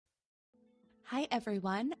Hi,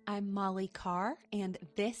 everyone. I'm Molly Carr, and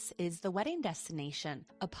this is The Wedding Destination,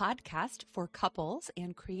 a podcast for couples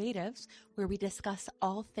and creatives where we discuss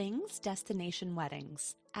all things destination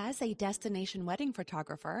weddings. As a destination wedding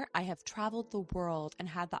photographer, I have traveled the world and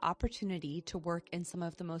had the opportunity to work in some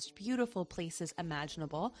of the most beautiful places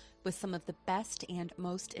imaginable with some of the best and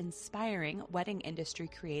most inspiring wedding industry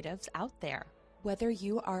creatives out there. Whether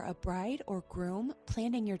you are a bride or groom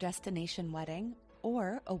planning your destination wedding,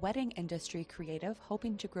 or a wedding industry creative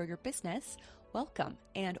hoping to grow your business, welcome,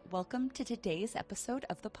 and welcome to today's episode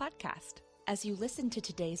of the podcast. As you listen to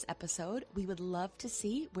today's episode, we would love to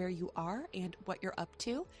see where you are and what you're up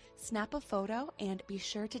to. Snap a photo and be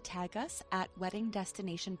sure to tag us at Wedding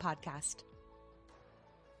Destination Podcast.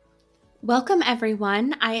 Welcome,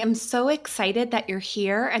 everyone. I am so excited that you're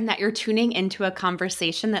here and that you're tuning into a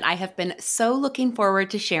conversation that I have been so looking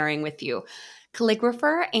forward to sharing with you.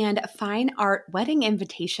 Calligrapher and fine art wedding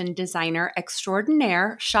invitation designer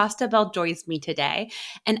extraordinaire Shasta joins me today,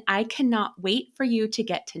 and I cannot wait for you to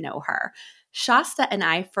get to know her. Shasta and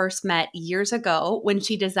I first met years ago when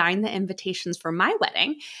she designed the invitations for my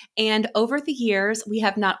wedding, and over the years, we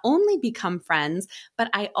have not only become friends, but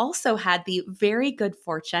I also had the very good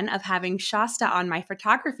fortune of having Shasta on my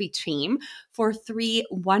photography team for 3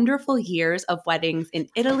 wonderful years of weddings in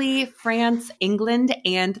Italy, France, England,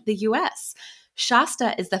 and the US.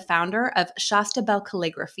 Shasta is the founder of Shasta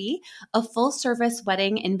Calligraphy, a full-service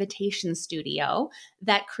wedding invitation studio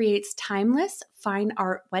that creates timeless fine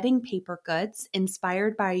art wedding paper goods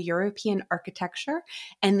inspired by European architecture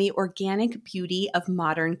and the organic beauty of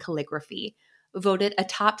modern calligraphy. Voted a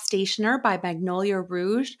top stationer by Magnolia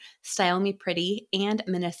Rouge, Style Me Pretty, and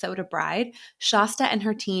Minnesota Bride, Shasta and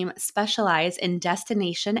her team specialize in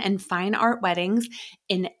destination and fine art weddings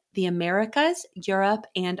in the Americas, Europe,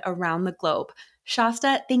 and around the globe.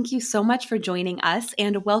 Shasta, thank you so much for joining us,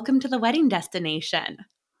 and welcome to the Wedding Destination.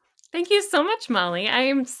 Thank you so much, Molly. I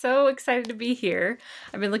am so excited to be here.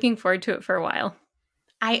 I've been looking forward to it for a while.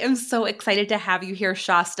 I am so excited to have you here,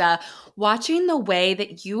 Shasta. Watching the way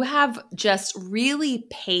that you have just really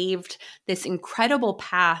paved this incredible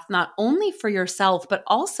path, not only for yourself, but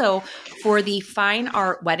also for the fine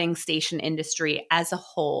art wedding station industry as a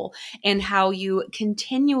whole, and how you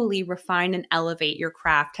continually refine and elevate your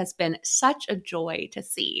craft has been such a joy to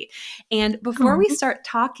see. And before we start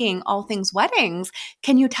talking all things weddings,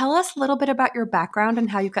 can you tell us a little bit about your background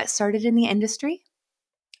and how you got started in the industry?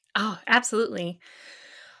 Oh, absolutely.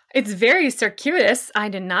 It's very circuitous. I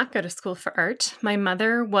did not go to school for art. My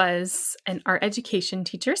mother was an art education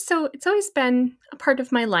teacher, so it's always been a part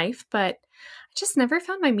of my life, but I just never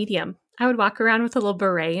found my medium. I would walk around with a little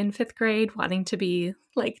beret in 5th grade, wanting to be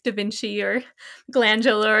like Da Vinci or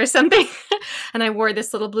Michelangelo or something. And I wore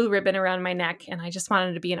this little blue ribbon around my neck, and I just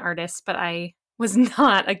wanted to be an artist, but I was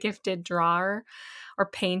not a gifted drawer or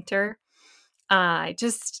painter. I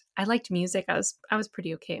liked music. I was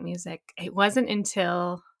pretty okay at music. It wasn't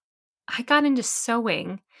until I got into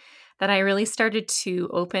sewing that I really started to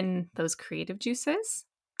open those creative juices.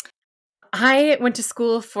 I went to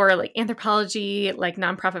school for like anthropology, like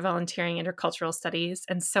nonprofit volunteering, intercultural studies.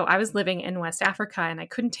 And so I was living in West Africa and I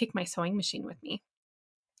couldn't take my sewing machine with me.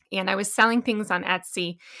 And I was selling things on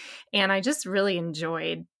Etsy and I just really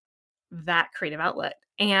enjoyed that creative outlet.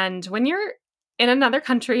 And when you're in another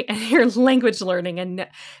country and you're language learning and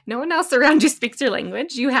no one else around you speaks your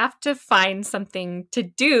language, you have to find something to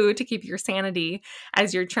do to keep your sanity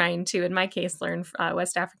as you're trying to, in my case, learn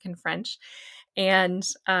West African French. And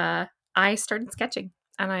I started sketching,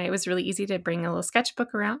 and it was really easy to bring a little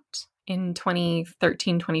sketchbook around. In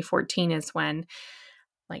 2013, 2014 is when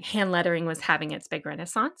like hand lettering was having its big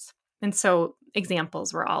renaissance. And so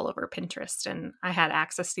examples were all over Pinterest, and I had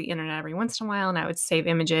access to the internet every once in a while, and I would save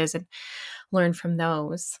images and learn from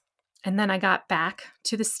those. And then I got back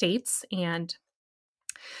to the States and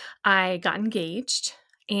I got engaged,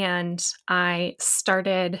 and I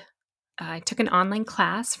took an online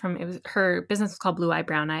class her business was called Blue Eye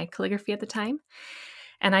Brown Eye Calligraphy at the time.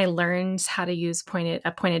 And I learned how to use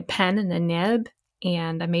a pointed pen and a nib,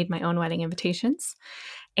 and I made my own wedding invitations.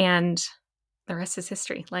 And the rest is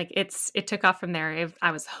history. Like it took off from there.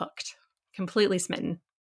 I was hooked, completely smitten.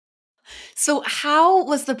 So, how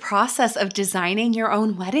was the process of designing your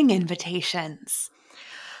own wedding invitations?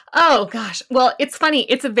 Oh gosh. Well, it's funny.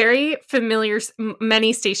 It's a very familiar,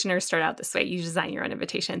 many stationers start out this way. You design your own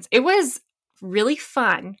invitations. It was really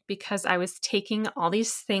fun because I was taking all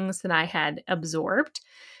these things that I had absorbed,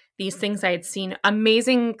 these things I had seen,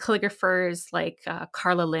 amazing calligraphers like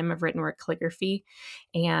Carla Lim of Written Word Calligraphy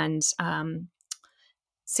and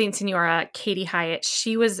Saint Senora, Katie Hyatt.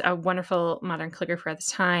 She was a wonderful modern calligrapher at the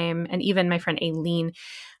time. And even my friend Aileen,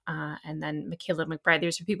 and then Michaela McBride.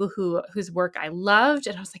 These are people whose work I loved,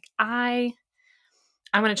 and I was like, I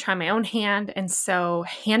want to try my own hand. And so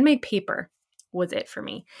handmade paper was it for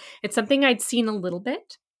me. It's something I'd seen a little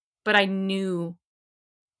bit, but I knew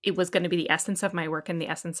it was going to be the essence of my work and the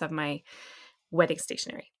essence of my wedding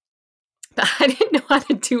stationery. But I didn't know how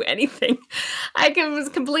to do anything. Was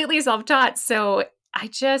completely self-taught. So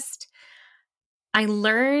I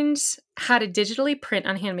learned how to digitally print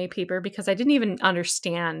on handmade paper because I didn't even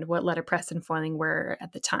understand what letterpress and foiling were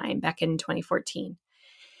at the time back in 2014.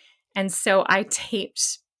 And so I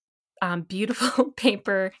taped beautiful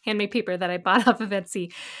paper, handmade paper that I bought off of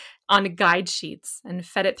Etsy on guide sheets and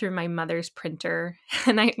fed it through my mother's printer.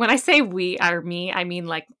 And when I say we or me, I mean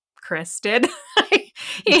like Chris did.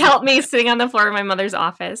 He helped me sitting on the floor of my mother's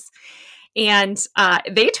office. And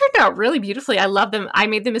they turned out really beautifully. I love them. I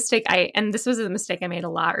made the mistake. And this was a mistake I made a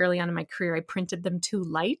lot early on in my career. I printed them too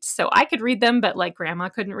light. So I could read them, but like grandma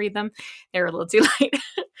couldn't read them. They were a little too light.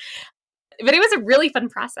 But it was a really fun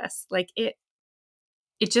process. Like it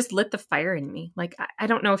just lit the fire in me. Like, I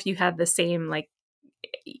don't know if you had the same, like,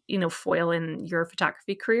 foil in your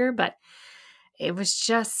photography career, but it was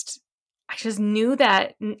I just knew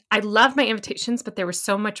that I loved my invitations, but there was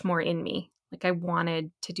so much more in me. Like I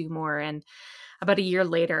wanted to do more. And about a year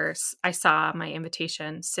later, I saw my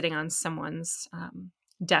invitation sitting on someone's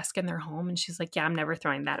desk in their home. And she's like, yeah, I'm never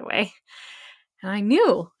throwing that away. And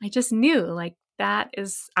I just knew like I'm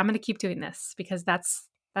going to keep doing this because that's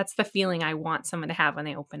the feeling I want someone to have when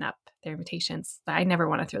they open up their invitations. That I never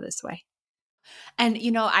want to throw this away. And,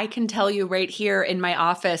 I can tell you right here in my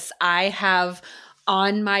office, I have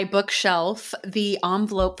on my bookshelf the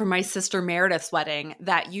envelope for my sister Meredith's wedding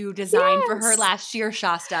that you designed for her Yes. last year,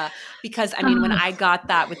 Shasta. Because, when I got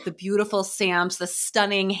that with the beautiful stamps, the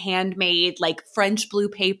stunning handmade, like French blue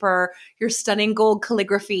paper, your stunning gold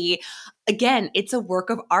calligraphy, again, it's a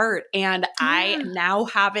work of art. And I Yeah. now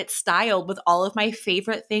have it styled with all of my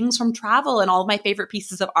favorite things from travel and all of my favorite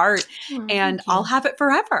pieces of art. Oh, And thank I'll you. have it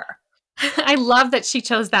forever. I love that she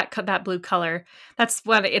chose that blue color. That's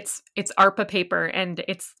what it's ARPA paper, and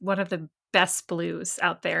it's one of the best blues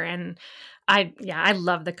out there. And I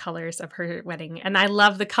love the colors of her wedding, and I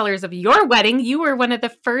love the colors of your wedding. You were one of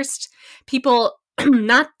the first people,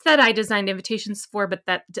 not that I designed invitations for, but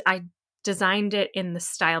that I designed it in the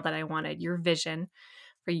style that I wanted. Your vision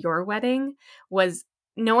for your wedding was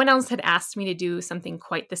no one else had asked me to do something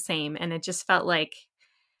quite the same, and it just felt like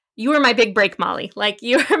you were my big break, Molly. Like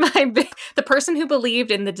you were the person who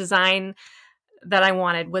believed in the design that I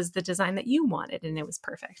wanted was the design that you wanted, and it was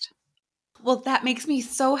perfect. Well, that makes me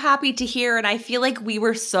so happy to hear. And I feel like we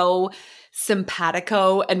were so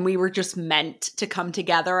simpatico and we were just meant to come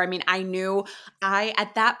together. I knew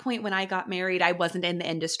at that point when I got married, I wasn't in the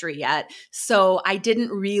industry yet. So I didn't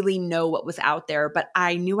really know what was out there, but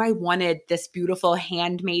I knew I wanted this beautiful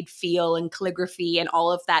handmade feel and calligraphy and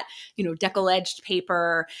all of that, deckle edged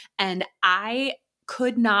paper. And I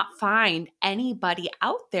could not find anybody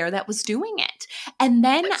out there that was doing it. And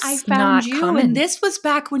then I It's found not you, and common. this was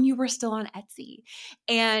back when you were still on Etsy.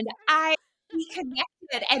 And we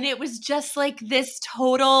connected, and it was just like this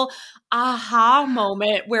total aha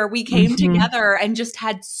moment where we came Mhm. together and just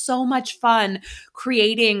had so much fun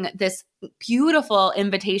creating this beautiful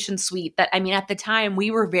invitation suite that, at the time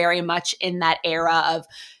we were very much in that era of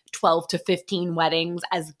 12 to 15 weddings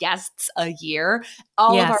as guests a year.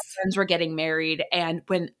 All of our Yes. friends were getting married. And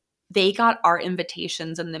when they got our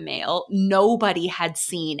invitations in the mail, nobody had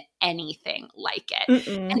seen anything like it.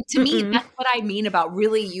 Mm-mm. And to me, Mm-mm. that's what I mean about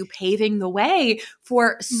really you paving the way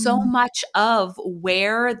for so Mm. much of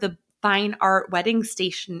where the fine art wedding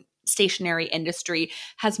stationery industry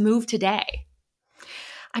has moved today.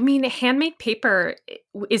 I mean, handmade paper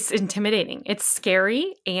is intimidating. It's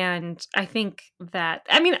scary. And I think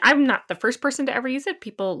I'm not the first person to ever use it.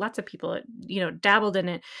 Lots of people, dabbled in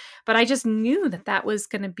it. But I just knew that was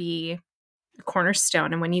going to be a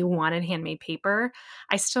cornerstone. And when you wanted handmade paper,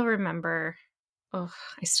 I still remember. Oh,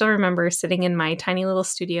 I still remember sitting in my tiny little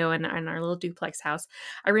studio in our little duplex house.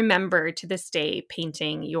 I remember to this day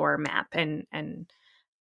painting your map and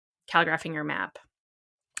calligraphing your map.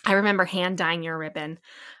 I remember hand dyeing your ribbon.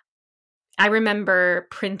 I remember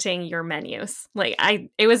printing your menus.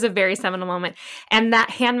 It was a very seminal moment. And that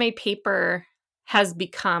handmade paper has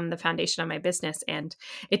become the foundation of my business. And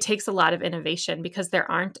it takes a lot of innovation because there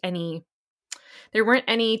weren't any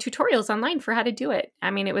tutorials online for how to do it.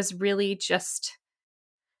 It was really just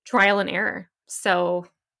trial and error. So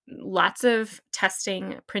lots of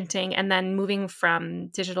testing, printing, and then moving from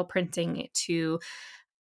digital printing to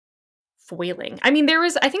foiling. I mean,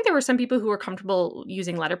 I think there were some people who were comfortable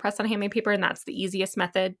using letterpress on handmade paper, and that's the easiest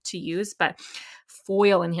method to use. But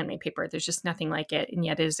foil in handmade paper, there's just nothing like it, and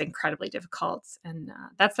yet it is incredibly difficult. And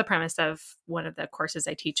that's the premise of one of the courses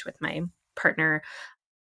I teach with my partner,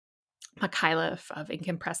 Michaela of Ink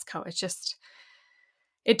and Press Co. It's just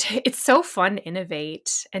it's so fun to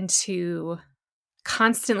innovate and to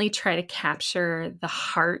constantly try to capture the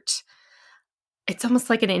heart. It's almost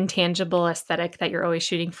like an intangible aesthetic that you're always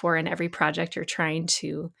shooting for in every project. You're trying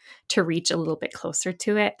to reach a little bit closer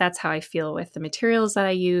to it. That's how I feel with the materials that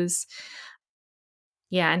I use.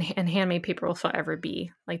 Yeah, and handmade paper will forever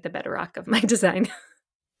be like the bedrock of my design.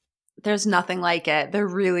 There's nothing like it. There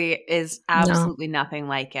really is No. absolutely nothing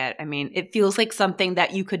like it. I mean, it feels like something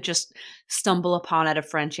that you could just stumble upon at a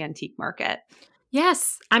French antique market.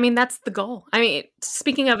 Yes. I mean, that's the goal. I mean,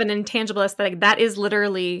 speaking of an intangible aesthetic, that is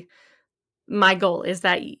literally my goal, is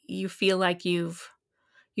that you feel like you've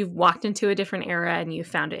walked into a different era and you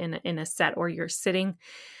found it in a set, or you're sitting.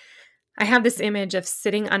 I have this image of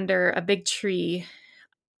sitting under a big tree,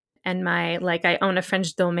 and I own a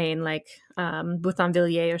French domain, like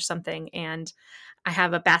Boutonvilliers or something, and I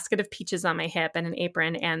have a basket of peaches on my hip and an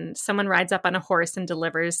apron, and someone rides up on a horse and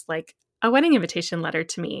delivers like a wedding invitation letter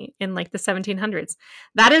to me in like the 1700s.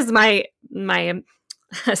 That is my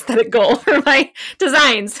aesthetic goal for my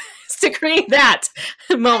designs, is to create that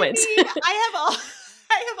I moment. mean, I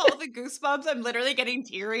have all the goosebumps. I'm literally getting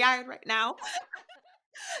teary-eyed right now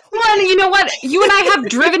Well, because you know what? You and I have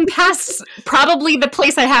driven past probably the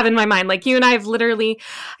place I have in my mind. Like, you and I have literally.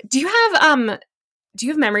 Do you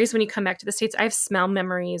have memories when you come back to the States? I have smell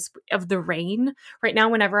memories of the rain. Right now,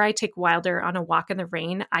 whenever I take Wilder on a walk in the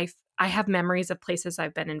rain, I have memories of places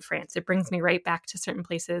I've been in France. It brings me right back to certain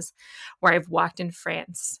places where I've walked in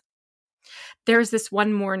France. There's this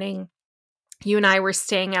one morning, you and I were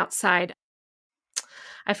staying outside.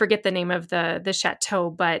 I forget the name of the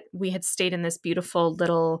chateau, but we had stayed in this beautiful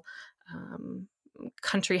little um,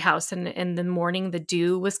 country house, and in the morning the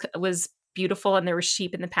dew was beautiful, and there were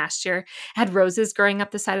sheep in the pasture. It had roses growing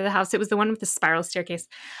up the side of the house. It was the one with the spiral staircase.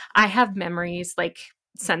 I have memories, like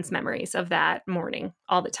sense memories of that morning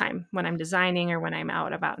all the time when I'm designing or when I'm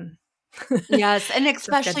out about. yes, and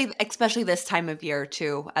So it's good. especially this time of year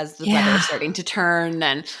too, as the weather is Yeah. starting to turn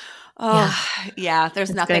and Yeah. oh, yeah, there's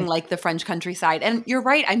It's nothing good. like the French countryside. And you're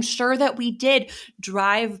right, I'm sure that we did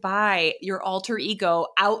drive by your alter ego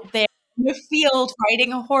out there in the field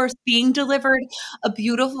riding a horse being delivered a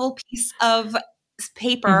beautiful piece of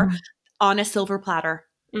paper Hmm. on a silver platter,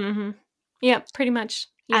 Hmm. Yep. Pretty much.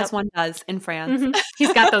 as Yep. one does in France. Hmm.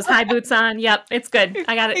 He's got those high boots on. Yep. It's good.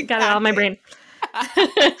 I got it all in my Exactly. brain.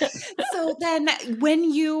 So then when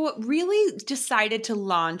you really decided to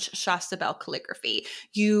launch Shasta Bell Calligraphy,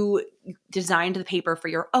 you designed the paper for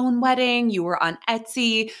your own wedding, you were on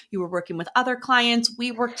Etsy, you were working with other clients,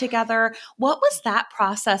 we worked together. What was that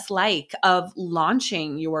process like of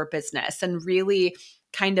launching your business and really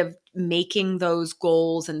kind of making those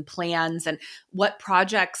goals and plans, and what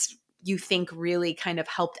projects you think really kind of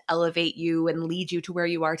helped elevate you and lead you to where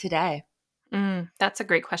you are today? That's a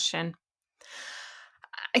great question.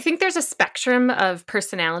 I think there's a spectrum of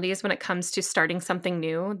personalities when it comes to starting something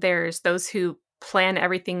new. There's those who plan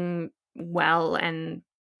everything well and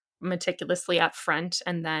meticulously up front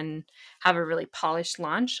and then have a really polished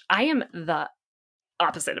launch. I am the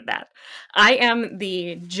opposite of that. I am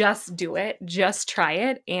the just do it, just try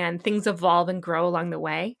it, and things evolve and grow along the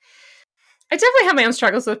way. I definitely have my own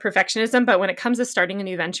struggles with perfectionism, but when it comes to starting a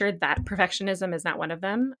new venture, that perfectionism is not one of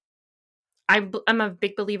them. I'm a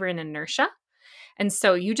big believer in inertia. And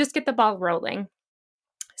so you just get the ball rolling,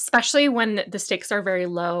 especially when the stakes are very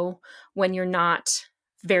low, when you're not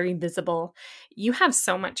very visible. You have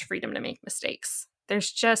so much freedom to make mistakes.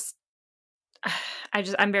 There's just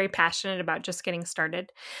I'm very passionate about just getting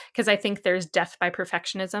started, because I think there's death by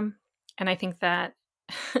perfectionism, and I think that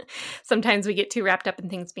sometimes we get too wrapped up in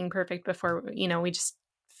things being perfect before, we just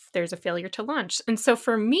there's a failure to launch. And so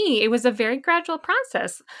for me, it was a very gradual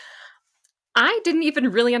process. I didn't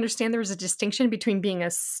even really understand there was a distinction between being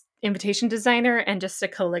invitation designer and just a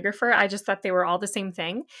calligrapher. I just thought they were all the same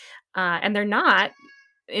thing, and they're not.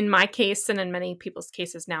 In my case, and in many people's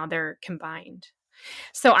cases now, they're combined.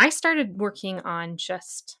 So I started working on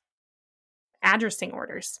just addressing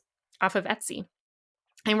orders off of Etsy.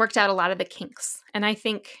 I worked out a lot of the kinks, and I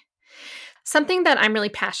think something that I'm really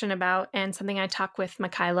passionate about, and something I talk with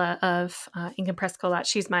Michaela of Ink and Press Co. a lot,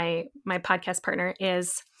 she's my podcast partner,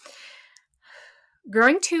 is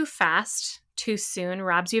growing too fast, too soon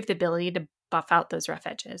robs you of the ability to buff out those rough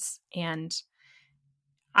edges. And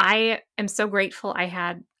I am so grateful I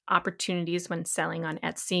had opportunities when selling on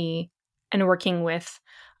Etsy and working with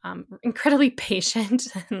incredibly patient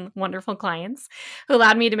and wonderful clients who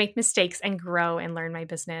allowed me to make mistakes and grow and learn my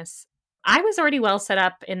business. I was already well set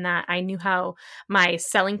up in that I knew how my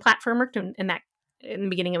selling platform worked, and that in the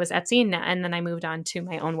beginning it was Etsy, and then I moved on to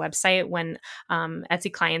my own website when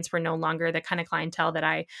Etsy clients were no longer the kind of clientele that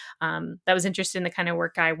I that was interested in the kind of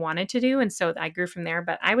work I wanted to do, and so I grew from there.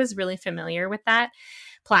 But I was really familiar with that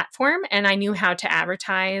platform, and I knew how to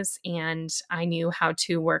advertise, and I knew how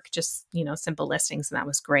to work just simple listings, and that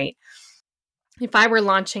was great. If I were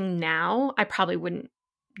launching now, I probably wouldn't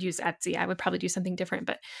use Etsy. I would probably do something different,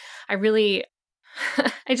 but I really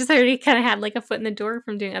I just already kind of had like a foot in the door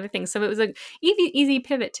from doing other things. So it was a easy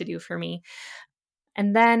pivot to do for me.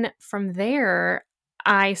 And then from there,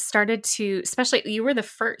 I started to, especially you were the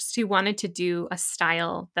first who wanted to do a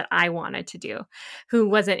style that I wanted to do, who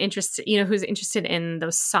wasn't interested, who's interested in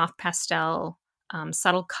those soft pastel,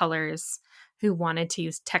 subtle colors, who wanted to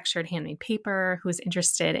use textured handmade paper, who was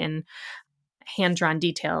interested in hand drawn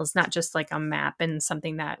details, not just like a map and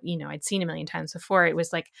something that, I'd seen a million times before. It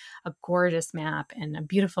was like a gorgeous map and a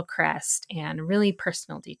beautiful crest and really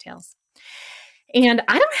personal details. And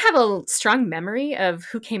I don't have a strong memory of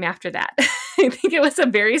who came after that. I think it was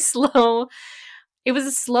a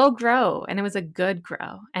slow grow, and it was a good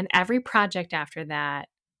grow. And every project after that,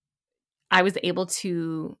 I was able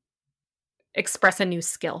to express a new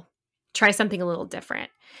skill, try something a little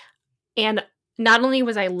different. And not only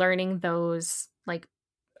was I learning those like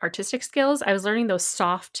artistic skills, I was learning those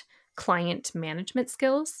soft client management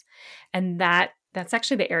skills. And that's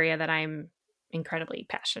actually the area that I'm incredibly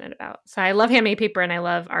passionate about. So I love handmade paper and I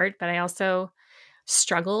love art, but I also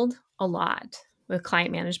struggled a lot with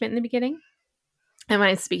client management in the beginning. And when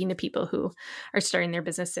I'm speaking to people who are starting their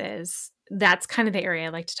businesses, that's kind of the area I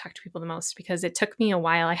like to talk to people the most, because it took me a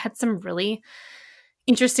while. I had some really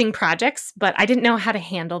interesting projects, but I didn't know how to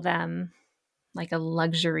handle them like a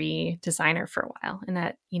luxury designer for a while. And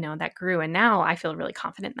that grew. And now I feel really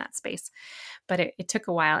confident in that space. But it took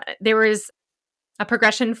a while. There was a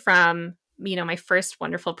progression from, my first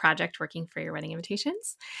wonderful project working for your wedding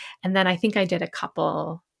invitations. And then I think I did a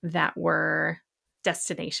couple that were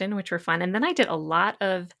destination, which were fun. And then I did a lot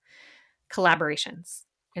of collaborations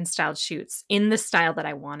and styled shoots in the style that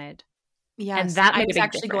I wanted. And Yes, that I made a was big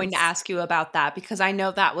actually going to difference. ask you about that because I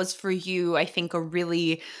know that was for you, I think, a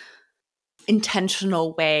really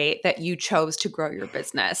intentional way that you chose to grow your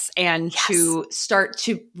business and Yes. to start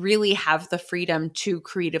to really have the freedom to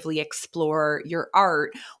creatively explore your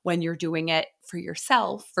art when you're doing it for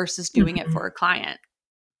yourself versus doing it Mhm. for a client.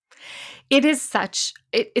 It is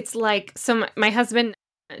it's like, so my husband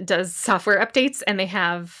does software updates, and they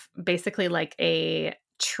have basically like a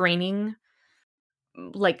training,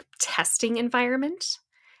 like testing environment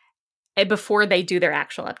before they do their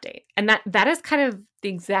actual update. And that is kind of the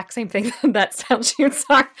exact same thing that style shoots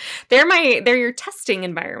are. They're your testing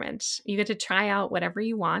environment. You get to try out whatever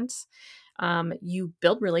you want. You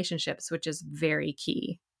build relationships, which is very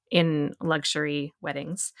key in luxury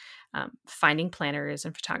weddings. Finding planners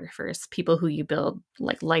and photographers, people who you build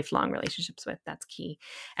like lifelong relationships with, that's key.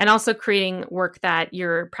 And also creating work that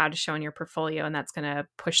you're proud to show in your portfolio, and that's going to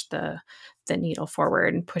push the needle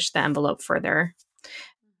forward and push the envelope further.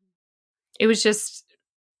 It was just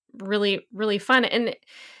really, really fun. And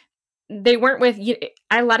they weren't with you.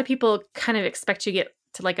 A lot of people kind of expect you to get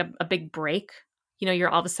to like a big break. You're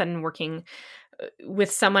all of a sudden working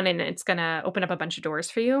with someone and it's going to open up a bunch of doors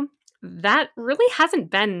for you. That really hasn't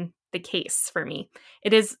been the case for me.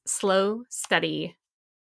 It is slow, steady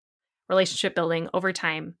relationship building over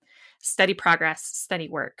time, steady progress, steady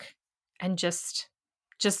work, and just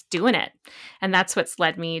doing it. And that's what's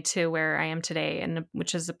led me to where I am today, and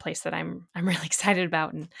which is a place that I'm really excited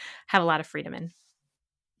about and have a lot of freedom in.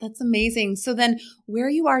 That's amazing. So then where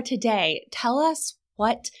you are today, tell us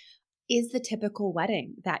what is the typical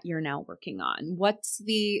wedding that you're now working on? What's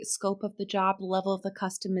the scope of the job, the level of the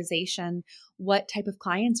customization? What type of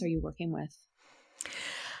clients are you working with?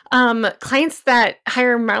 Clients that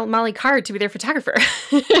hire Molly Card to be their photographer.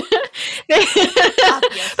 But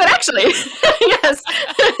Obviously. actually, yes.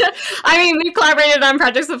 I mean, we've collaborated on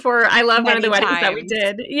projects before. I love one of the Many weddings that we times.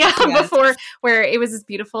 did. Yeah, Yes. before, where it was this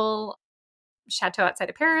beautiful chateau outside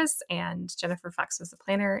of Paris, and Jennifer Fox was the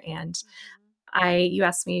planner, and you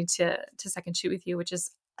asked me to second shoot with you, which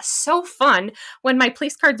is so fun when my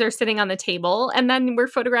place cards are sitting on the table and then we're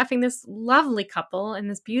photographing this lovely couple in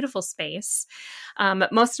this beautiful space.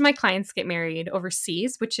 Most of my clients get married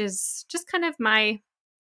overseas, which is just kind of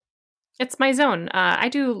it's my zone. I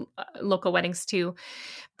do local weddings too,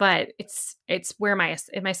 but it's where my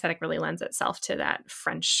aesthetic really lends itself to that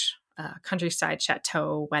French countryside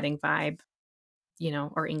chateau wedding vibe.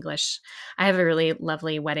 or English. I have a really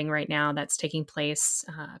lovely wedding right now that's taking place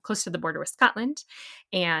close to the border with Scotland.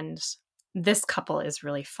 And this couple is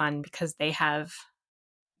really fun because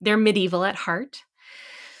they're medieval at heart.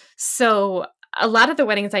 So a lot of the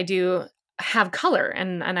weddings I do have color,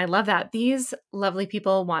 and I love that. These lovely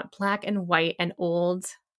people want black and white and old,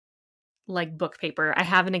 like book paper. I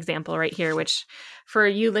have an example right here, which for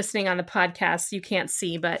you listening on the podcast, you can't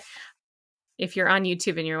see, but if you're on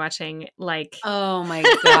YouTube and you're watching, like, Oh my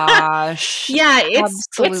gosh. yeah, it's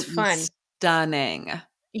Absolutely fun. stunning.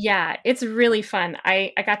 Yeah, it's really fun.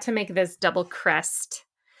 I got to make this double crest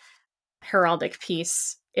heraldic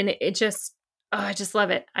piece, and it just, oh, I just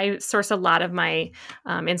love it. I source a lot of my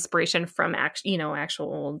inspiration from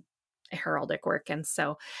actual old heraldic work, and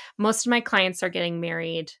so most of my clients are getting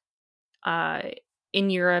married uh,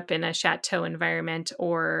 in Europe in a chateau environment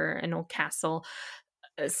or an old castle.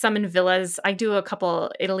 Some in villas. I do a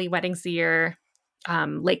couple Italy weddings a year.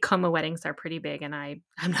 Lake Como weddings are pretty big, and I'm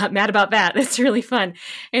not mad about that. It's really fun.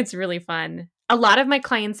 It's really fun. A lot of my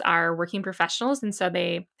clients are working professionals, and so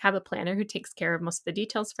they have a planner who takes care of most of the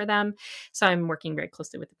details for them. So I'm working very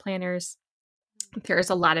closely with the planners.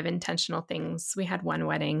 There's a lot of intentional things. We had one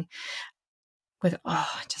wedding with, I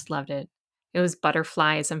just loved it. It was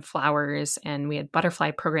butterflies and flowers, and we had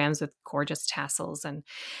butterfly programs with gorgeous tassels and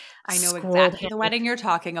I know scrolled exactly the handmade. wedding you're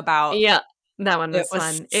talking about. Yeah, that one It was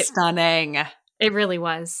was fun. stunning. It really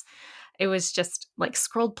was. It was just like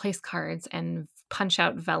scrolled place cards and punch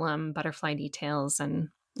out vellum butterfly details, and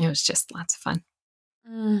it was just lots of fun.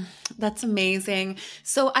 Mm, that's amazing.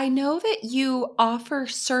 So I know that you offer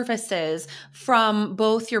services from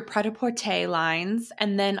both your pret-a-porter lines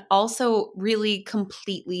and then also really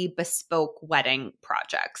completely bespoke wedding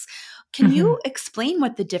projects. Can Mhm. you explain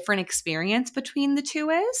what the different experience between the two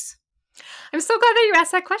is? I'm so glad that you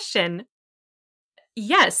asked that question.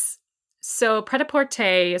 Yes. So pret-a-porter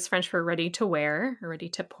is French for ready to wear or ready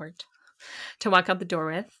to port, to walk out the door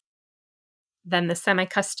with. Then the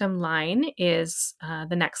semi-custom line is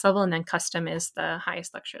the next level, and then custom is the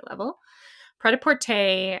highest luxury level.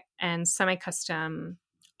 Pret-a-porter and semi-custom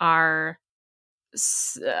are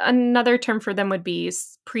another term for them would be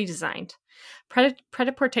pre-designed.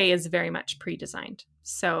 Pret-a-porter is very much pre-designed.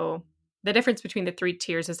 So the difference between the three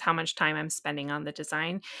tiers is how much time I'm spending on the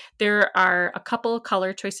design. There are a couple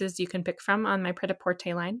color choices you can pick from on my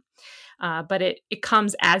pret-a-porter line, but it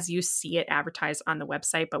comes as you see it advertised on the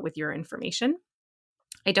website, but with your information.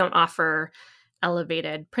 I don't offer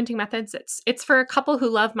elevated printing methods. It's for a couple who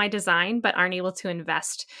love my design but aren't able to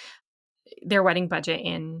invest their wedding budget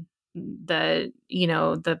in the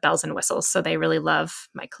bells and whistles. So they really love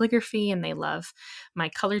my calligraphy and they love my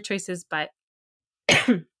color choices, but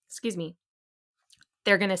excuse me,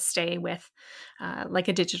 they're going to stay with like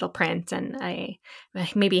a digital print and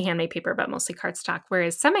maybe handmade paper, but mostly cardstock.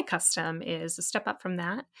 Whereas semi-custom is a step up from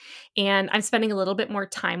that. And I'm spending a little bit more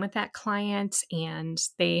time with that client, and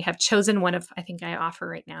they have chosen one of, I think I offer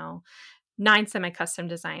right now 9 semi-custom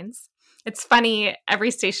designs. It's funny,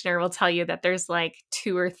 every stationer will tell you that there's like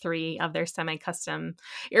 2 or 3 of their semi-custom,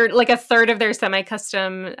 or like a third of their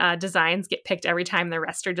semi-custom designs get picked every time. The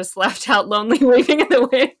rest are just left out lonely waving in the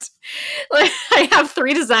wind. Like, I have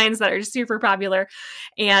 3 designs that are super popular,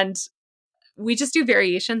 and we just do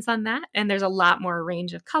variations on that. And there's a lot more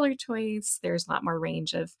range of color choice. There's a lot more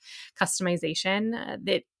range of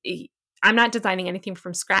customization I'm not designing anything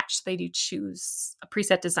from scratch. They do choose a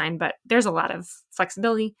preset design, but there's a lot of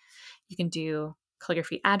flexibility. You can do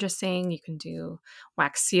calligraphy addressing, you can do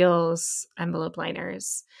wax seals, envelope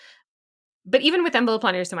liners. But even with envelope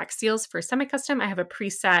liners and wax seals for semi-custom, I have a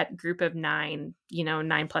preset group of 9,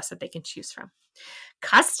 9 plus that they can choose from.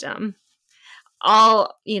 Custom,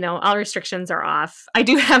 all restrictions are off. I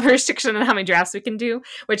do have a restriction on how many drafts we can do,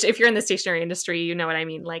 which if you're in the stationery industry, you know what I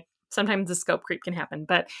mean. Like sometimes the scope creep can happen,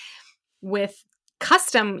 but with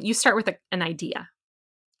custom, you start with an idea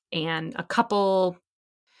and a couple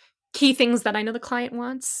key things that I know the client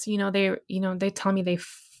wants. They tell me they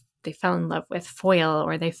fell in love with foil,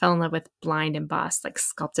 or they fell in love with blind embossed, like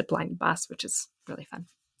sculpted blind embossed, which is really fun.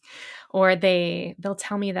 Or they'll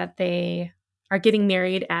tell me that they are getting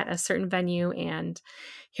married at a certain venue and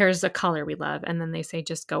here's a color we love, and then they say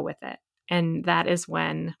just go with it. And that is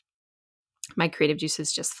when my creative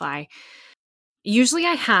juices just fly. Usually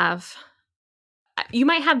you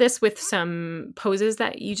might have this with some poses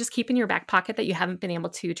that you just keep in your back pocket that you haven't been able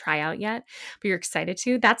to try out yet, but you're excited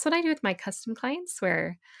to. That's what I do with my custom clients,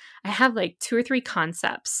 where I have like 2 or 3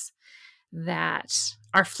 concepts that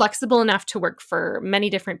are flexible enough to work for many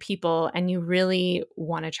different people, and you really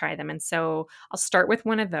want to try them. And so I'll start with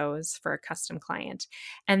one of those for a custom client.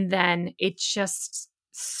 And then it just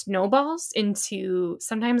snowballs into,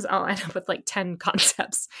 sometimes I'll end up with like 10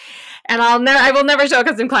 concepts, and I will never show a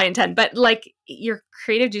custom client 10, but like your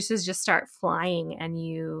creative juices just start flying.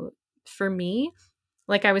 And for me,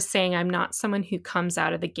 like I was saying, I'm not someone who comes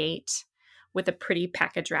out of the gate with a pretty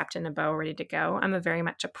package wrapped in a bow ready to go. I'm a very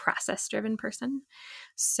much a process driven person.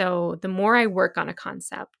 So the more I work on a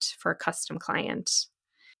concept for a custom client,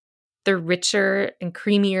 the richer and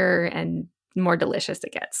creamier and more delicious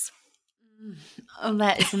it gets. Oh,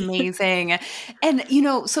 that is amazing. And,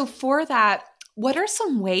 so for that, what are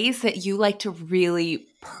some ways that you like to really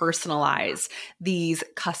personalize these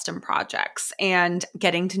custom projects and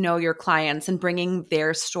getting to know your clients and bringing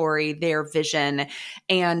their story, their vision,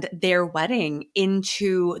 and their wedding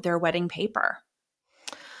into their wedding paper?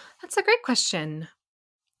 That's a great question.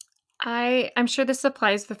 I'm sure this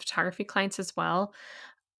applies with photography clients as well.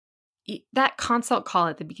 That consult call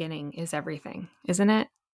at the beginning is everything, isn't it?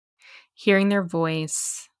 Hearing their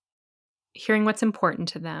voice, hearing what's important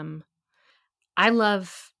to them. I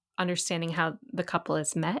love understanding how the couple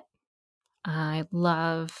is met. I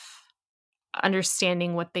love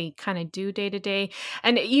understanding what they kind of do day to day.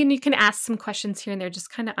 And you can ask some questions here and there,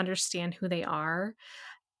 just kind of understand who they are,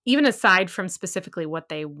 even aside from specifically what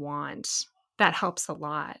they want. That helps a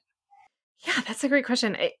lot. Yeah, that's a great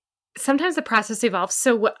question. Sometimes the process evolves.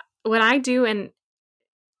 So what I do, and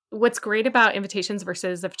what's great about invitations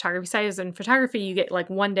versus the photography side, is in photography you get like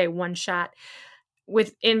one day, one shot.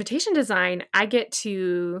 With invitation design, I get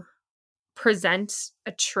to present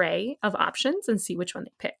a tray of options and see which one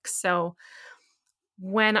they pick. So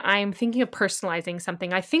when I'm thinking of personalizing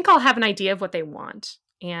something, I think I'll have an idea of what they want,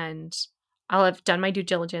 and I'll have done my due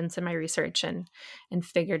diligence and my research and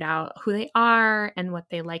figured out who they are and what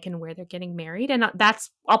they like and where they're getting married. And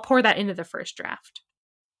I'll pour that into the first draft.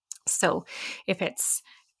 So if it's,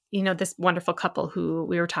 this wonderful couple who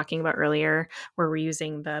we were talking about earlier, where we're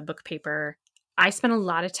using the book paper, I spent a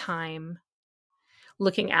lot of time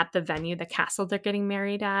looking at the venue, the castle they're getting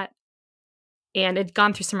married at. And it'd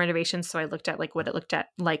gone through some renovations, so I looked at like what it looked at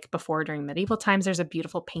like before during medieval times. There's a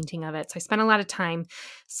beautiful painting of it. So I spent a lot of time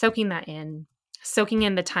soaking in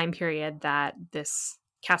the time period that this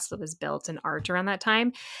castle was built and art around that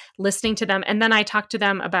time, listening to them. And then I talked to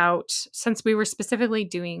them about, since we were specifically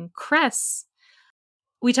doing crests,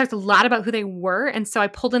 we talked a lot about who they were. And so I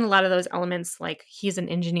pulled in a lot of those elements, like he's an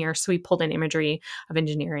engineer. So we pulled in imagery of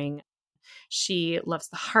engineering. She loves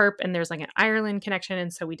the harp, and there's like an Ireland connection.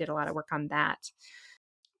 And so we did a lot of work on that.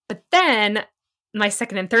 But then my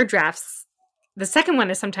second and third drafts, the second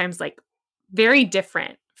one is sometimes like very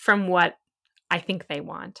different from what I think they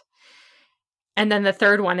want. And then the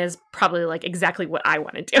third one is probably like exactly what I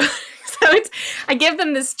want to do. So I give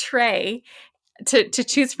them this tray to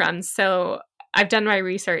choose from. So I've done my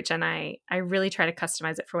research, and I really try to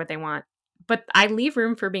customize it for what they want. But I leave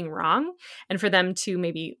room for being wrong and for them to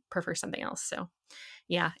maybe prefer something else. So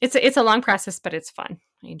yeah, it's a long process, but it's fun.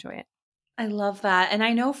 I enjoy it. I love that. And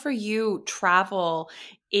I know for you, travel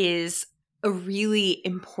is a really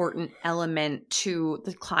important element to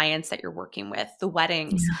the clients that you're working with, the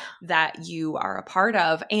weddings Yeah. that you are a part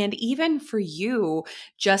of, and even for you,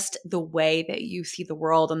 just the way that you see the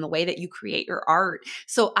world and the way that you create your art.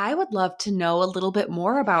 So I would love to know a little bit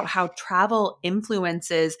more about how travel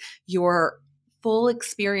influences your full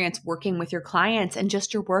experience working with your clients and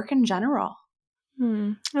just your work in general.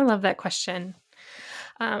 I love that question.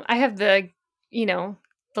 I have the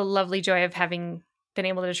lovely joy of having been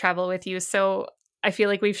able to travel with you. So I feel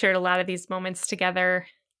like we've shared a lot of these moments together.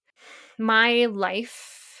 My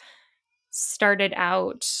life started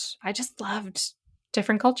out, I just loved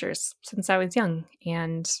different cultures since I was young.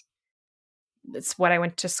 And it's what I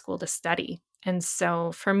went to school to study. And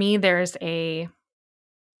so for me, there's a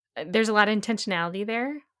lot of intentionality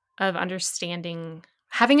there of understanding,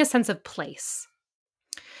 having a sense of place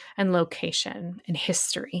and location and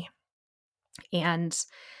history. And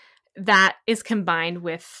that is combined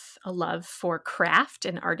with a love for craft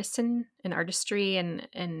and artistry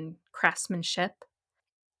and craftsmanship.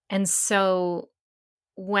 And so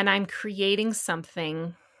when I'm creating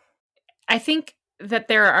something, I think that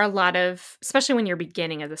there are a lot of, especially when you're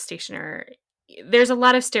beginning as a stationer, there's a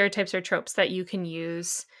lot of stereotypes or tropes that you can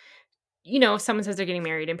use. If someone says they're getting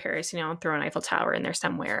married in Paris, throw an Eiffel Tower in there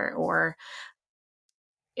somewhere, or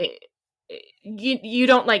it, you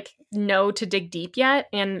don't like know to dig deep yet.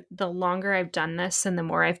 And the longer I've done this and the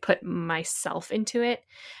more I've put myself into it,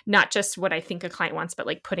 not just what I think a client wants, but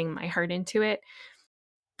like putting my heart into it,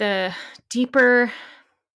 the deeper,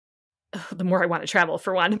 the more I want to travel,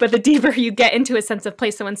 for one, but the deeper you get into a sense of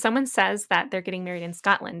place. So when someone says that they're getting married in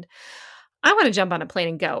Scotland, I want to jump on a plane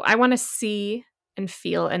and go. I want to see and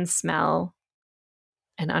feel and smell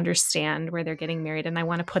and understand where they're getting married. And I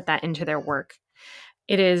want to put that into their work.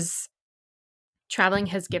 It is Traveling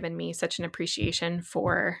has given me such an appreciation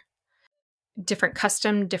for different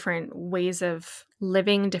custom, different ways of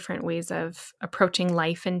living, different ways of approaching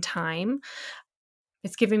life and time.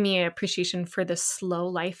 It's given me an appreciation for the slow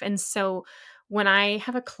life. And so when I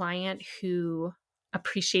have a client who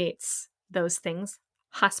appreciates those things,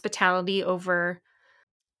 hospitality over,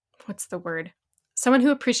 what's the word? Someone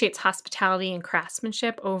who appreciates hospitality and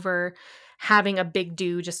craftsmanship over having a big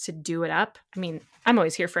do just to do it up. I mean, I'm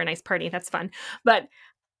always here for a nice party. That's fun. But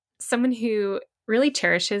someone who really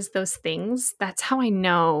cherishes those things, that's how I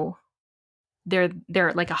know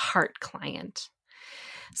they're like a heart client.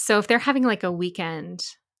 So if they're having like a weekend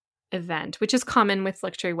event, which is common with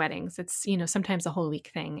luxury weddings, it's, sometimes a whole week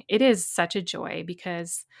thing. It is such a joy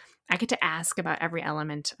because I get to ask about every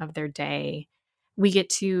element of their day. We get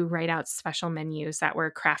to write out special menus that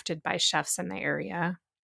were crafted by chefs in the area.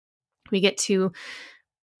 We get to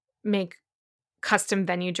make custom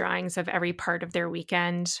venue drawings of every part of their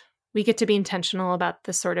weekend. We get to be intentional about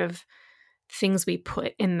the sort of things we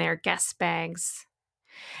put in their guest bags.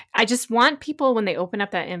 I just want people, when they open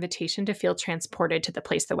up that invitation, to feel transported to the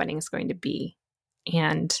place the wedding is going to be.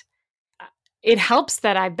 And it helps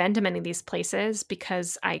that I've been to many of these places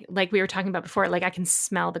because like we were talking about before, like I can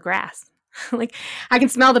smell the grass. Like I can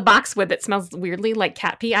smell the boxwood that smells weirdly like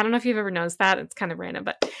cat pee. I don't know if you've ever noticed that. It's kind of random,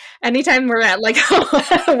 but anytime we're at like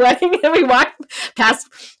a wedding and we walk past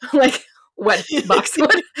like wet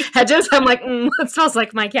boxwood hedges, I'm like, it smells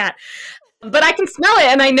like my cat. But I can smell it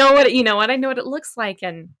and I know I know what it looks like.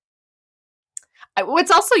 And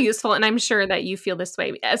what's also useful, and I'm sure that you feel this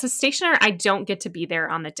way, as a stationer, I don't get to be there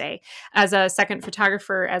on the day. As a second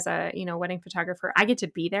photographer, as a wedding photographer, I get to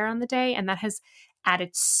be there on the day, and that has added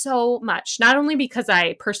so much. Not only because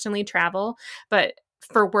I personally travel, but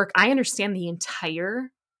for work, I understand the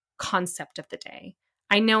entire concept of the day.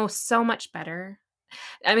 I know so much better.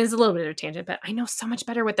 I mean, it's a little bit of a tangent, but I know so much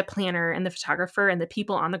better what the planner and the photographer and the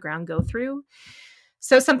people on the ground go through.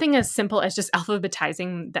 So something as simple as just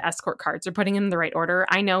alphabetizing the escort cards or putting them in the right order,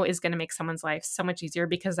 I know is going to make someone's life so much easier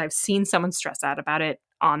because I've seen someone stress out about it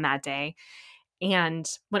on that day. And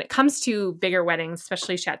when it comes to bigger weddings,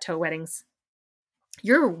 especially chateau weddings,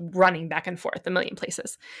 you're running back and forth a million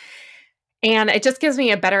places. And it just gives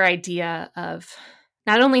me a better idea of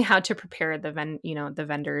not only how to prepare the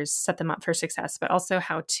vendors, set them up for success, but also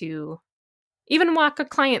how to even walk a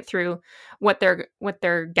client through what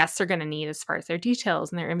their guests are going to need as far as their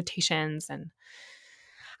details and their invitations. And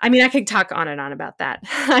I mean, I could talk on and on about that.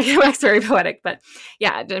 I wax very poetic, but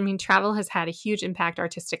yeah, I mean, travel has had a huge impact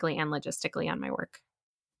artistically and logistically on my work.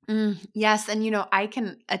 Yes. And, I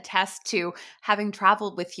can attest to having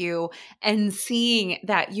traveled with you and seeing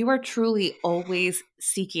that you are truly always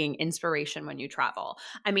seeking inspiration when you travel.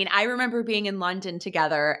 I mean, I remember being in London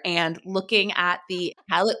together and looking at the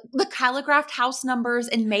calligraphed house numbers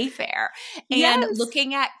in Mayfair and Yes.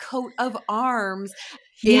 looking at coat of arms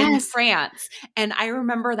in Yes. France. And I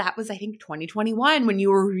remember that was, I think, 2021 when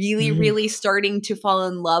you were really, Mm-hmm. really starting to fall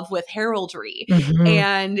in love with heraldry. Mm-hmm.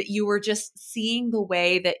 And you were just seeing the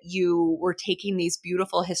way that you were taking these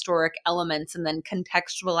beautiful historic elements and then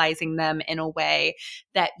contextualizing them in a way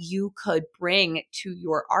that you could bring to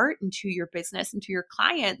your art and to your business and to your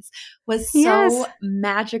clients was Yes. so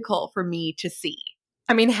magical for me to see.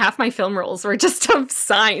 I mean, half my film rolls were just of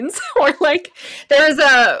signs, or like there was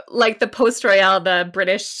the Post Royale, the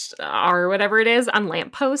British or whatever it is, on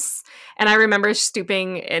lampposts. And I remember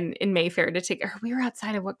stooping in Mayfair to take, or we were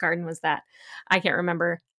outside of, what garden was that? I can't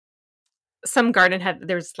remember. Some garden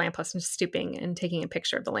there was lamppost, and stooping and taking a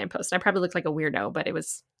picture of the lamppost. And I probably looked like a weirdo, but it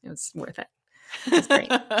was worth it. It was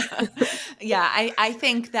great. Yeah, I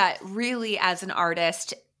think that really as an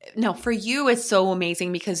artist, no, for you it's so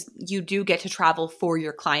amazing because you do get to travel for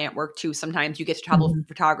your client work too. Sometimes you get to travel for Mhm.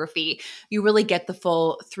 photography. You really get the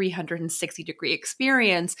full 360-degree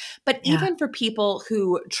experience. But Yeah. even for people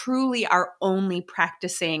who truly are only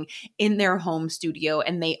practicing in their home studio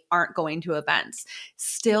and they aren't going to events,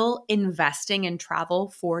 still investing in travel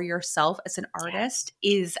for yourself as an Yes. artist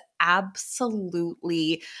is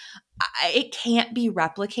absolutely it can't be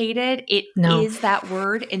replicated. It No. is that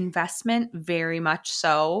word investment, very much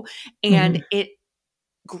so. And Mhm. it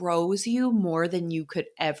grows you more than you could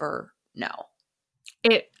ever know.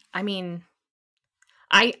 I mean,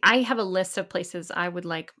 I have a list of places I would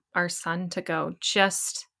like our son to go.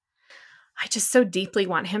 I just so deeply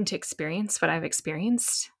want him to experience what I've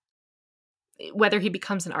experienced, whether he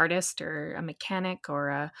becomes an artist or a mechanic or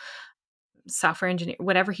a software engineer,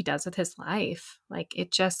 whatever he does with his life. Like,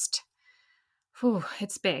 it's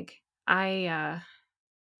big. I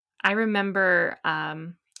I remember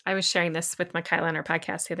I was sharing this with Michaela on our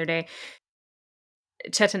podcast the other day.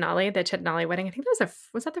 The Chetanali wedding. I think that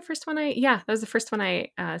was that the first one yeah, that was the first one I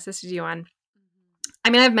assisted you on. I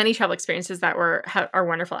mean, I have many travel experiences that are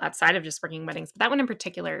wonderful outside of just working weddings, but that one in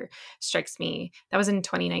particular strikes me. That was in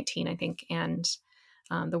 2019, I think, and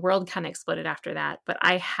the world kind of exploded after that. But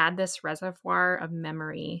I had this reservoir of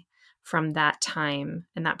memory from that time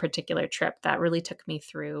and that particular trip that really took me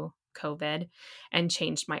through COVID and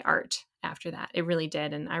changed my art after that. It really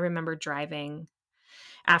did. And I remember driving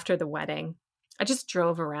after the wedding. I just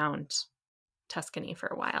drove around Tuscany for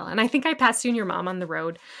a while. And I think I passed you and your mom on the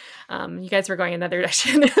road. You guys were going another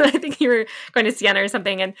direction. I think you were going to Siena or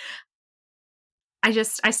something. And I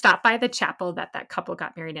stopped by the chapel that couple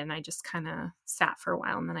got married in. I just kind of sat for a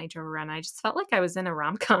while and then I drove around. I just felt like I was in a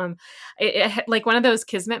rom-com. Like one of those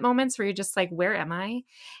kismet moments where you're just like, where am I?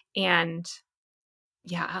 And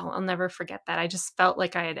yeah, I'll never forget that. I just felt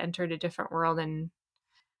like I had entered a different world. And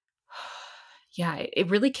yeah, it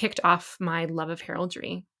really kicked off my love of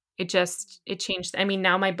heraldry. It changed. I mean,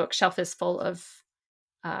 now my bookshelf is full of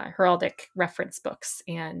heraldic reference books,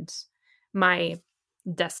 and my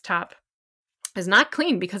desktop is not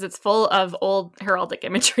clean because it's full of old heraldic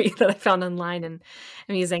imagery that I found online and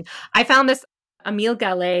I'm using. I found this Emile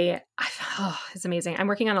Gallet. It's amazing. I'm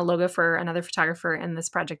working on a logo for another photographer, and this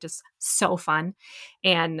project is so fun.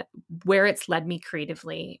 And where it's led me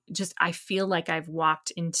creatively, just I feel like I've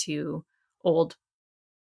walked into old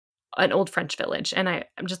an old French village. And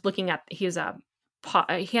I'm just looking at he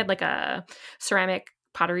had like a ceramic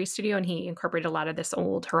pottery studio, and he incorporated a lot of this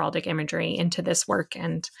old heraldic imagery into this work.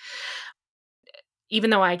 And even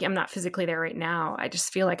though I'm not physically there right now, I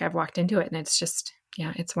just feel like I've walked into it, and it's just,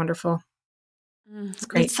 yeah, it's wonderful. It's It's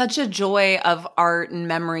great. such a joy of art and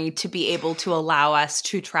memory to be able to allow us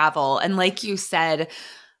to travel. And like you said,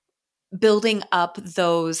 building up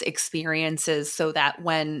those experiences so that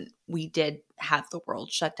when we did have the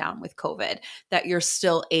world shut down with COVID, that you're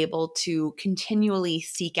still able to continually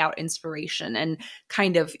seek out inspiration and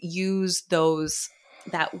kind of use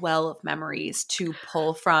that well of memories to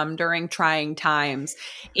pull from during trying times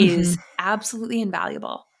Hmm. is absolutely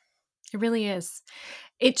invaluable. It really is.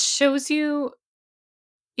 It shows you,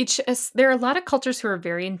 there are a lot of cultures who are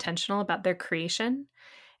very intentional about their creation.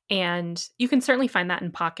 And you can certainly find that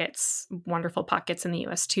in pockets, wonderful pockets in the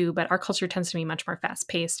US too, but our culture tends to be much more fast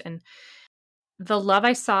paced. And the love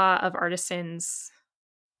I saw of artisans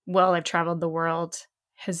while I've traveled the world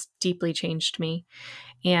has deeply changed me.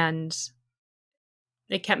 And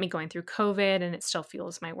it kept me going through COVID, and it still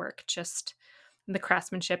fuels my work. Just the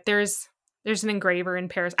craftsmanship. There's an engraver in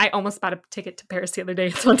Paris. I almost bought a ticket to Paris the other day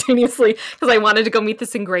spontaneously because I wanted to go meet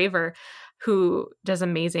this engraver who does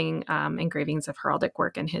amazing engravings of heraldic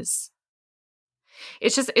work. And it's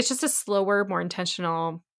just a slower, more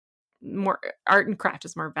intentional, more art and craft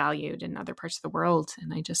is more valued in other parts of the world.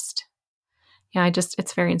 And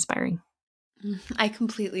it's very inspiring. I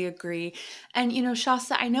completely agree. And,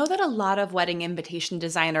 Shasta, I know that a lot of wedding invitation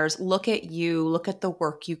designers look at you, look at the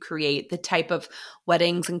work you create, the type of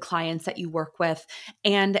weddings and clients that you work with,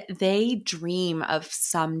 and they dream of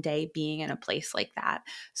someday being in a place like that.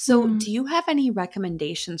 So, Mm. do you have any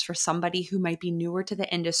recommendations for somebody who might be newer to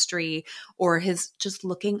the industry or is just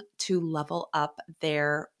looking to level up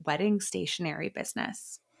their wedding stationery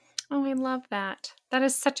business? Oh, I love that. That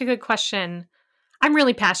is such a good question. I'm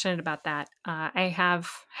really passionate about that. I have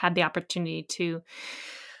had the opportunity to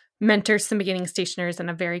mentor some beginning stationers, and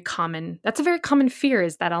that's a very common fear,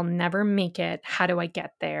 is that I'll never make it. How do I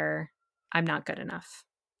get there? I'm not good enough.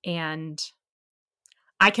 And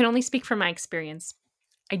I can only speak from my experience.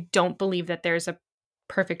 I don't believe that there's a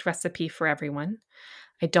perfect recipe for everyone.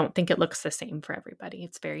 I don't think it looks the same for everybody.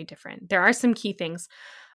 It's very different. There are some key things.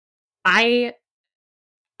 I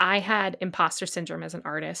I had imposter syndrome as an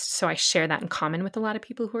artist, so I share that in common with a lot of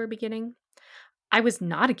people who are beginning. I was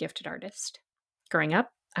not a gifted artist growing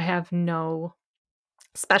up. I have no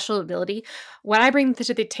special ability. What I bring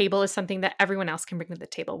to the table is something that everyone else can bring to the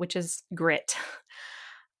table, which is grit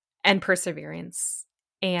and perseverance.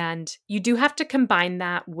 And you do have to combine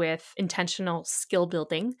that with intentional skill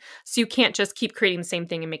building. So you can't just keep creating the same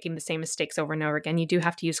thing and making the same mistakes over and over again. You do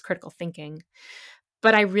have to use critical thinking.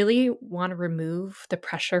 But I really want to remove the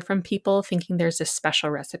pressure from people thinking there's a special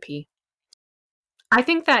recipe. I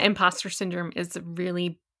think that imposter syndrome is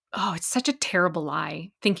it's such a terrible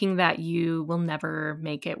lie, thinking that you will never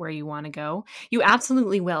make it where you want to go. You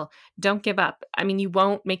absolutely will. Don't give up. I mean, you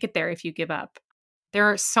won't make it there if you give up. There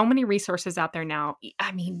are so many resources out there now.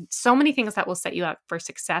 I mean, so many things that will set you up for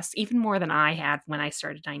success, even more than I had when I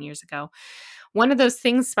started 9 years ago. One of those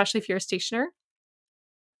things, especially if you're a stationer,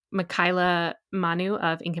 Michaela Manu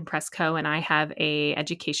of Ink and Press Co. and I have a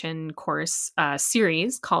education course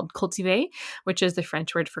series called Cultivate, which is the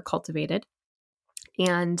French word for cultivated.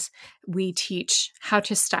 And we teach how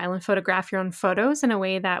to style and photograph your own photos in a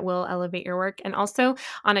way that will elevate your work. And also,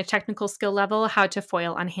 on a technical skill level, how to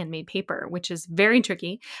foil on handmade paper, which is very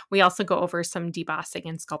tricky. We also go over some debossing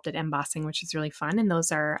and sculpted embossing, which is really fun. And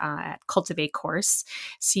those are at Cultivate Course,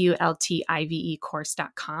 CULTIVE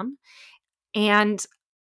course.com. And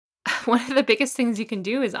one of the biggest things you can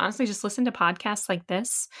do is honestly just listen to podcasts like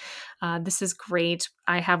this. This is great.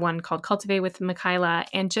 I have one called Cultivate with Michaela,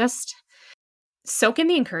 and just soak in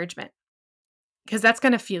the encouragement, because that's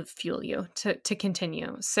going to fuel you to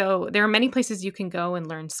continue. So there are many places you can go and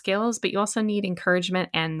learn skills, but you also need encouragement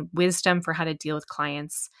and wisdom for how to deal with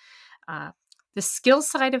clients. Uh, the skill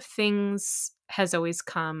side of things has always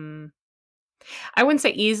come, I wouldn't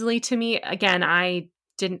say easily to me. Again, I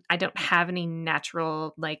don't have any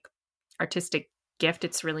natural like artistic gift.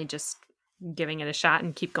 It's really just giving it a shot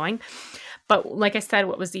and keep going. But like I said,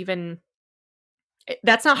 what was even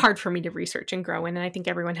that's not hard for me to research and grow in. And I think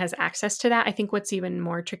everyone has access to that. I think what's even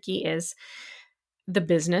more tricky is the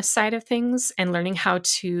business side of things and learning how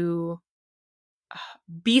to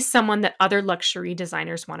be someone that other luxury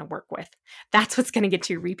designers want to work with. That's what's going to get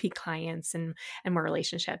you repeat clients and more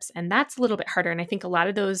relationships. And that's a little bit harder. And I think a lot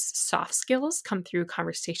of those soft skills come through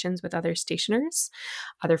conversations with other stationers,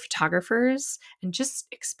 other photographers, and just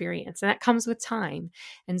experience. And that comes with time.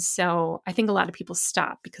 And so I think a lot of people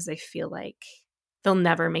stop because they feel like they'll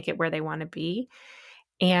never make it where they want to be.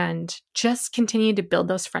 And just continue to build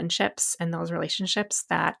those friendships and those relationships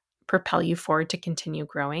that propel you forward to continue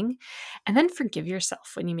growing. And then forgive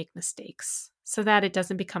yourself when you make mistakes so that it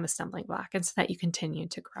doesn't become a stumbling block and so that you continue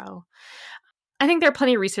to grow. I think there are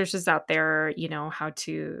plenty of resources out there, how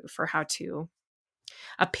to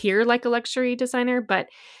appear like a luxury designer, but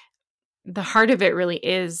the heart of it really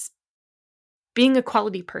is being a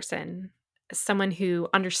quality person, someone who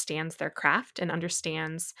understands their craft and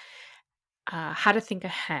understands how to think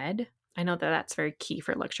ahead. I know that that's very key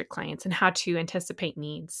for luxury clients, and how to anticipate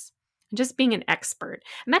needs and just being an expert.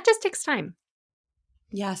 And that just takes time.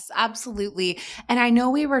 Yes, absolutely. And I know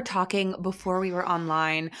we were talking before we were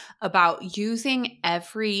online about using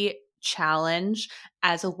every challenge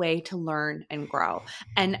as a way to learn and grow.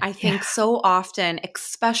 And I Yeah. think so often,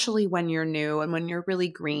 especially when you're new and when you're really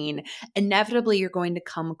green, inevitably you're going to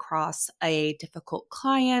come across a difficult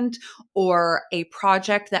client or a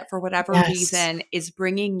project that, for whatever Yes. reason, is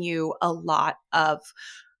bringing you a lot of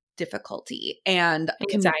difficulty and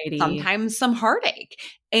can Anxiety. sometimes some heartache.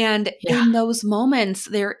 And Yeah. in those moments,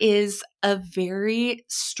 there is a very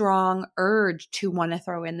strong urge to want to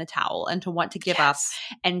throw in the towel and to want to give up Yes.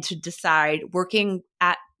 and to decide working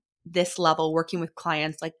at this level, working with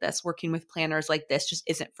clients like this, working with planners like this just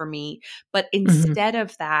isn't for me. But Mhm. instead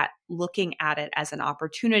of that, looking at it as an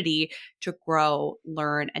opportunity to grow,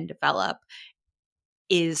 learn, and develop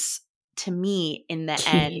is, to me, in the Key.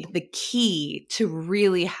 end, the key to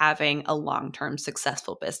really having a long term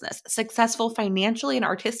successful business. Successful financially and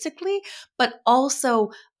artistically, but also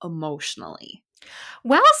emotionally.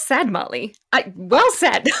 Well said, Molly. Well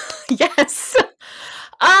said. Yes.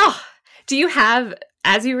 Oh, do you have,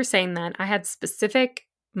 as you were saying that, I had specific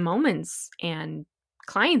moments and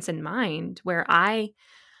clients in mind where I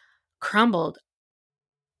crumbled.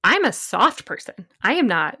 I'm a soft person. I am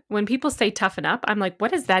not. When people say toughen up, I'm like,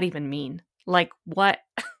 what does that even mean? Like what?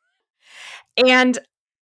 And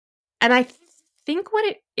I think what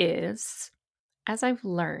it is, as I've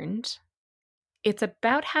learned, it's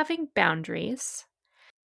about having boundaries.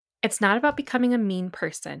 It's not about becoming a mean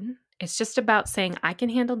person. It's just about saying I can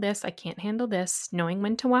handle this, I can't handle this, knowing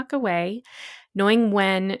when to walk away, knowing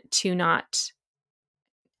when to not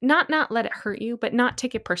let it hurt you, but not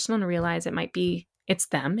take it personal and realize it's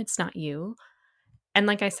them, it's not you. And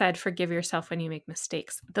like I said, forgive yourself when you make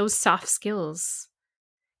mistakes. Those soft skills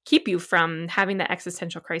keep you from having the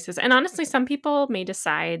existential crisis. And honestly, some people may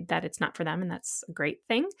decide that it's not for them, and that's a great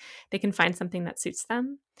thing. They can find something that suits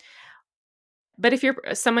them. But if you're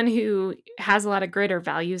someone who has a lot of grit or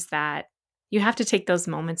values that, you have to take those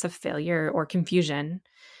moments of failure or confusion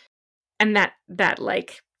and that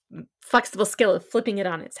like flexible skill of flipping it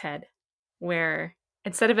on its head, where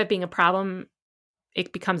instead of it being a problem,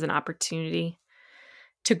 it becomes an opportunity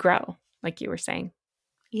to grow, like you were saying.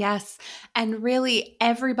 Yes. And really,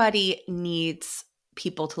 everybody needs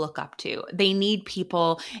people to look up to. They need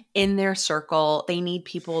people in their circle. They need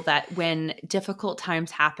people that when difficult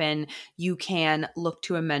times happen, you can look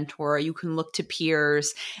to a mentor, you can look to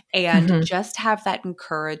peers, and Mhm. just have that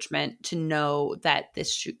encouragement to know that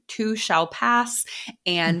this too shall pass.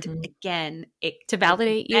 And Mhm. again, it, To like you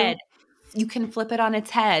validate said, you. you can flip it on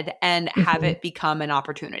its head and have Mhm. it become an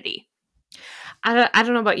opportunity. I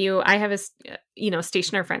don't know about you. I have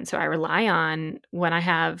stationer friends who I rely on when I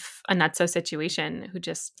have a not so situation who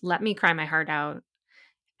just let me cry my heart out,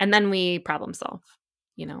 and then we problem solve,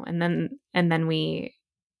 and then we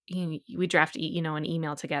draft an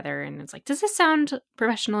email together, and it's like, does this sound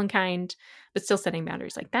professional and kind, but still setting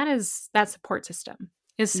boundaries? Like that support system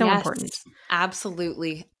is so Yes, important.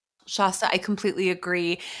 absolutely. Shasta, I completely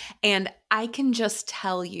agree. And I can just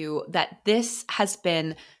tell you that this has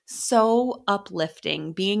been so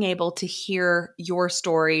uplifting being able to hear your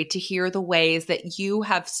story, to hear the ways that you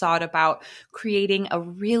have thought about creating a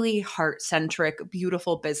really heart centric,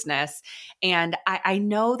 beautiful business. And I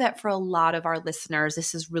know that for a lot of our listeners,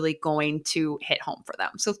 this is really going to hit home for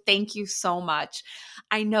them. So thank you so much.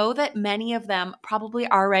 I know that many of them probably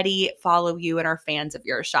already follow you and are fans of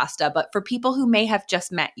yours, Shasta, but for people who may have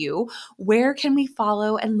just met you, where can we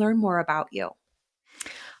follow and learn more about you?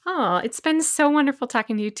 Oh, it's been so wonderful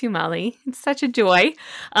talking to you too, Molly. It's such a joy.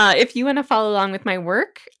 If you want to follow along with my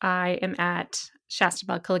work, I am at Shasta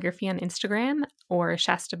Bell Calligraphy on Instagram, or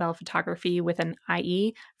Shasta Bell Photography with an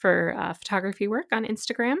IE for photography work on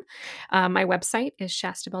Instagram. My website is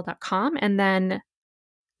shastabell.com. And then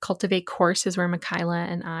Cultivate Course is where Michaela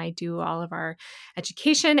and I do all of our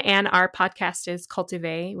education. And our podcast is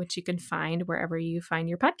Cultivate, which you can find wherever you find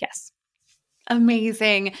your podcasts.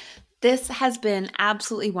 Amazing. This has been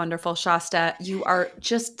absolutely wonderful, Shasta. You are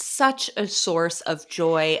just such a source of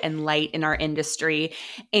joy and light in our industry.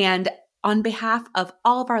 And on behalf of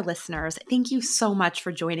all of our listeners, thank you so much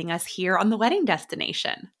for joining us here on The Wedding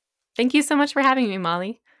Destination. Thank you so much for having me,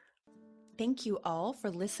 Molly. Thank you all for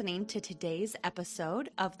listening to today's episode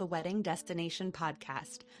of the Wedding Destination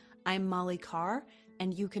Podcast. I'm Molly Carr,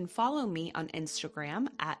 and you can follow me on Instagram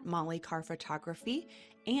at Molly Carr Photography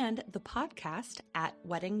and the podcast at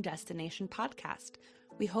Wedding Destination Podcast.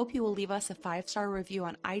 We hope you will leave us a 5-star review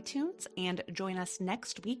on iTunes and join us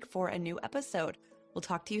next week for a new episode. We'll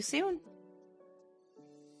talk to you soon.